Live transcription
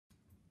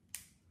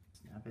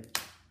Snap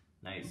it.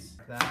 Nice.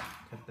 That,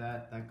 cut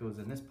that. That goes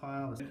in this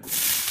pile.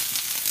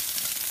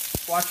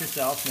 Watch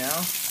yourself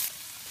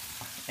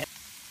now.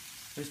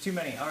 There's too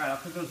many. All right, I'll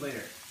cook those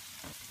later.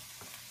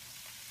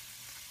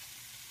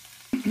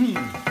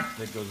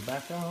 That goes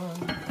back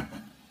on.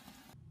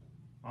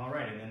 All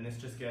right, and then this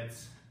just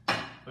gets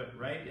put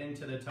right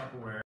into the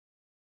Tupperware.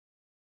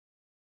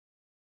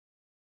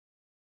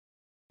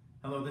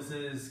 Hello, this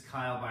is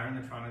Kyle Byron,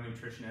 the Toronto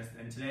Nutritionist,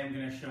 and today I'm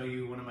going to show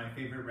you one of my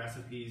favorite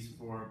recipes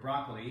for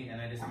broccoli,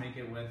 and I just make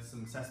it with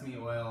some sesame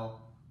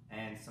oil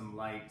and some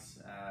light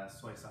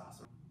soy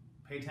sauce.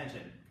 Pay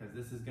attention, because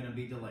this is going to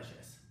be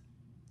delicious.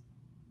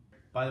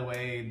 By the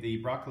way, the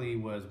broccoli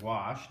was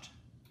washed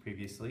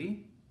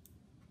previously,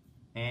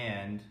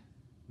 and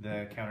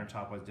the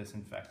countertop was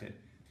disinfected.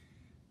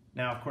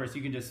 Now, of course,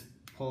 you can just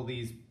pull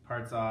these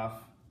parts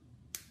off,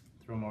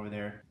 throw them over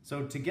there.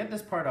 So to get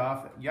this part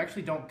off, you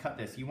actually don't cut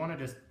this. You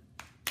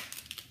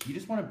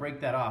just want to break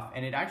that off,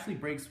 and it actually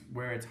breaks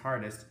where it's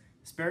hardest.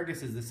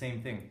 Asparagus is the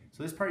same thing.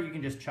 So this part you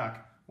can just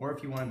chuck, or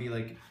if you want to be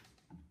like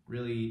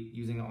really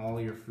using all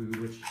your food,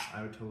 which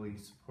I would totally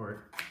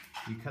support,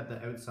 you cut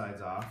the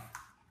outsides off,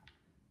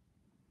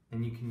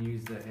 and you can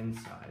use the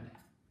inside.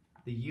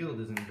 The yield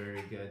isn't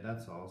very good,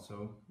 that's all.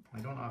 So I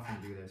don't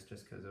often do this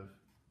just because of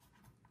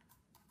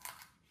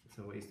it's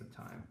a waste of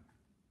time.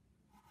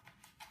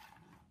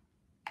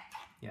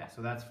 Yeah,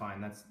 so that's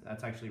fine.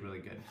 That's actually really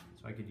good.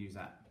 So I could use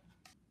that.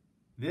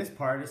 This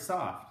part is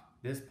soft.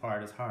 This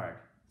part is hard.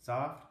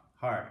 Soft,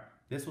 hard.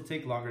 This will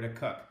take longer to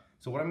cook.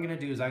 So what I'm gonna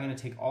do is I'm gonna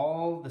take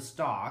all the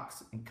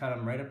stalks and cut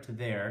them right up to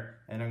there,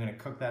 and I'm gonna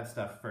cook that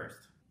stuff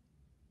first.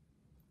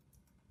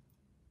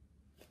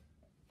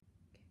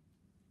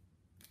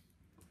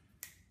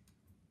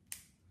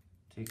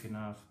 Taking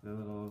off the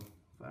little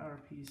flour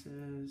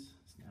pieces,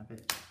 snap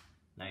it.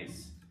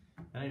 Nice.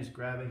 Then I just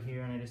grab it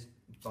here and I just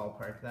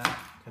ballpark that,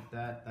 cut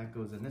that. That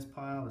goes in this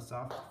pile, the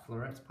soft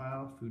florets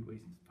pile, food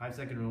waste,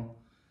 5-second rule.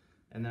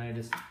 And then I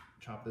just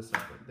chop this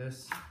up like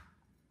this.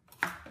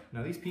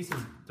 Now these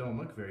pieces don't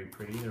look very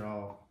pretty, they're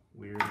all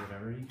weird or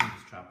whatever. You can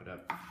just chop it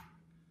up.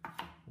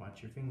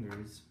 Watch your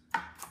fingers.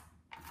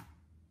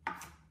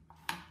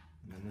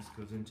 And then this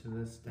goes into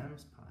the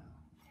stems pile.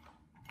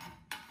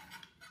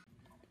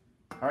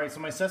 All right, so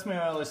my sesame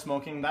oil is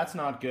smoking. That's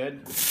not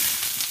good.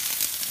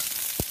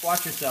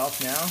 Watch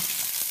yourself now.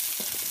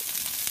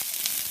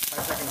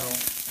 5-second rule.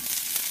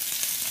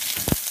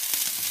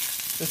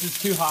 This is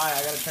too high.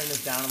 I gotta turn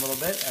this down a little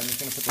bit. I'm just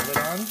gonna put the lid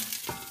on.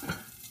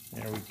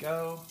 There we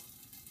go.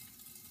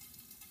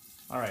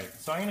 All right,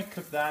 so I'm gonna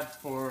cook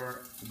that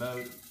for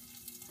about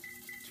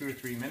 2 or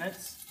 3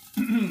 minutes.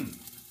 And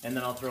then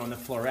I'll throw in the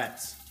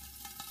florets.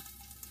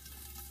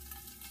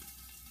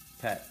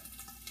 Pet.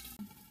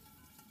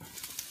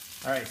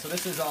 All right, so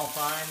this is all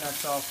fine.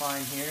 That's all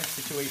fine here.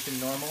 Situation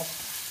normal.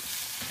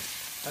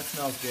 That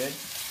smells good.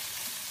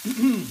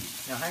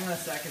 Now hang on a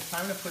sec. It's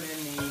time to put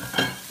in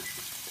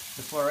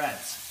the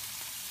florets.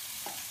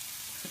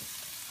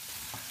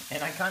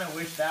 And I kind of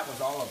wish that was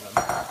all of them.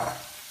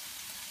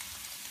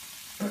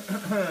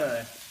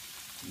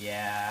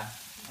 Yeah,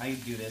 I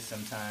do this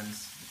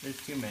sometimes.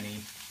 There's too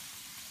many.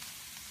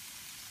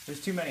 There's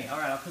too many. All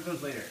right, I'll cook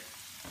those later.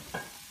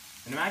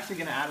 And I'm actually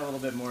going to add a little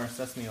bit more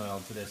sesame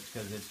oil to this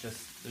because there's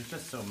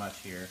just so much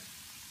here.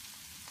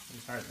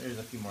 There's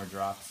a few more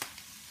drops.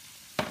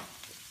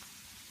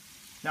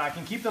 Now I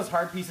can keep those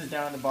hard pieces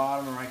down at the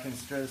bottom, or I can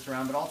stir this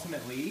around, but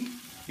ultimately,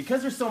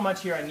 because there's so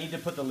much here, I need to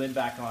put the lid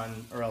back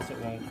on or else it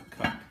won't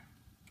cook.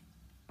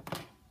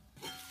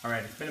 All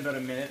right, it's been about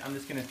a minute. I'm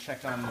just going to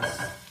check on this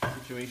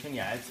situation.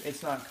 Yeah,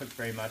 it's not cooked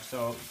very much,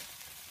 so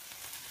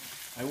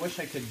I wish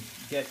I could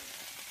get...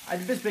 I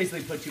just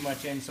basically put too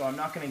much in, so I'm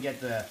not going to get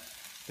the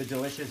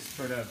delicious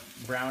sort of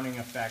browning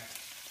effect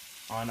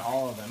on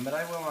all of them, but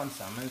I will on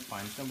some, and it's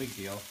fine, it's no big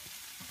deal.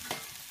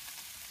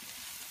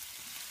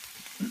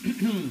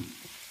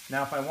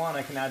 Now if I want,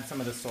 I can add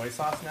some of the soy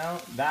sauce now.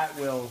 That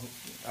will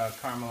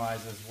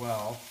caramelize as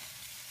well.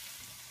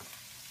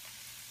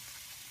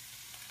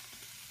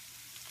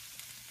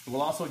 It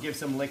will also give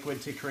some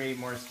liquid to create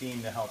more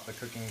steam to help the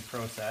cooking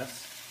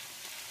process.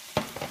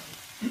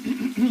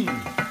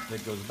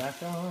 That goes back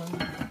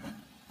on.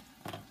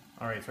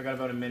 Alright, so I got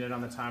about a minute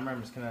on the timer. I'm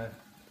just going to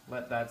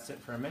let that sit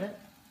for a minute.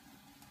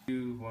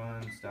 2,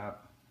 1,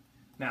 stop.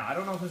 Now, I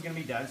don't know if it's going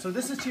to be done. So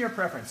this is to your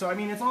preference. So, I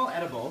mean, it's all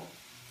edible.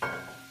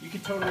 You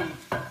could totally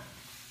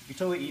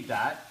eat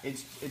that.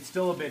 It's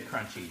still a bit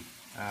crunchy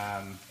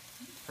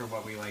for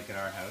what we like at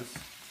our house.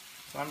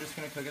 So I'm just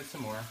going to cook it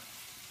some more.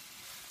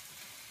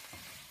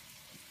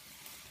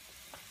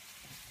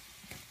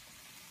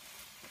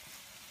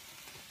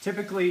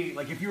 Typically,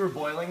 like if you were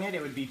boiling it,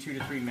 it would be 2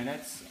 to 3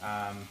 minutes.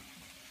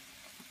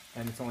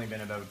 And it's only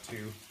been about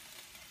 2.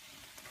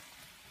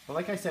 But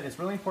like I said, it's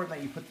really important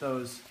that you put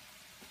those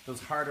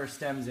harder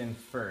stems in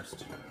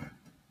first.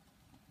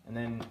 And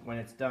then when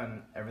it's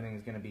done, everything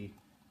is going to be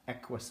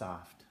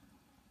equisoft.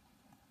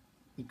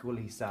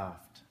 Equally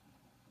soft.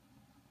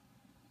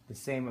 The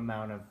same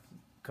amount of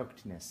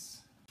cookedness.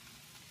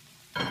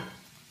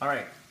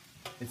 Alright,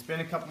 It's been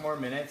a couple more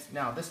minutes.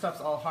 Now, this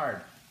stuff's all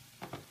hard.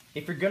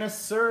 If you're gonna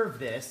serve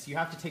this, you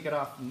have to take it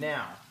off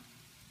now.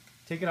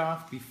 Take it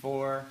off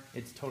before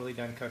it's totally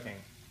done cooking.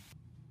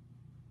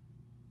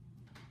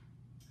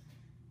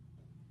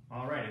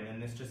 All right, and then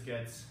this just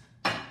gets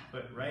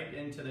put right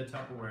into the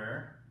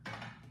Tupperware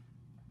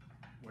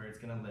where it's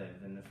gonna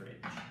live in the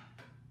fridge.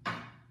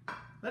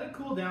 Let it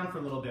cool down for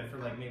a little bit, for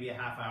like maybe a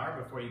half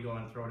hour before you go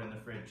and throw it in the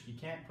fridge. You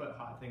can't put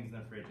hot things in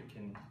the fridge. It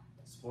can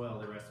spoil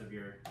the rest of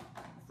your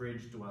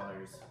fridge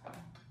dwellers.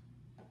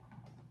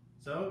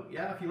 So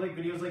yeah, if you like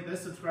videos like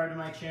this, subscribe to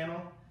my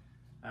channel.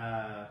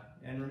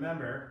 And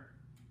remember,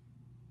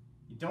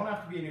 you don't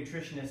have to be a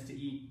nutritionist to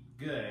eat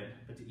good,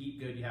 but to eat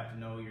good, you have to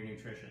know your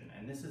nutrition.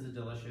 And this is a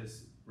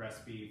delicious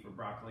recipe for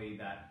broccoli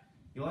that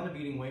you'll end up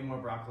eating way more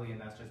broccoli, and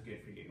that's just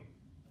good for you.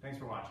 Thanks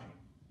for watching.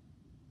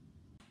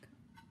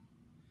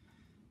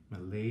 My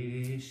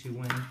lady, she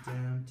went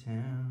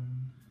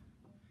downtown.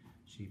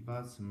 She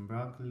bought some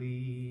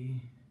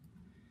broccoli.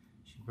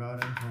 She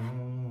brought it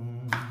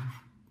home.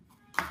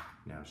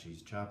 Now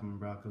she's chopping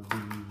broccoli.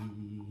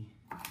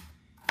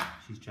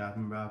 She's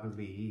chopping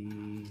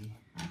broccoli.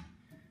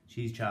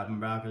 She's chopping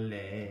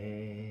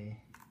broccoli.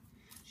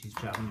 She's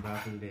chopping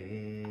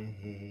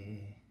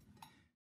broccoli.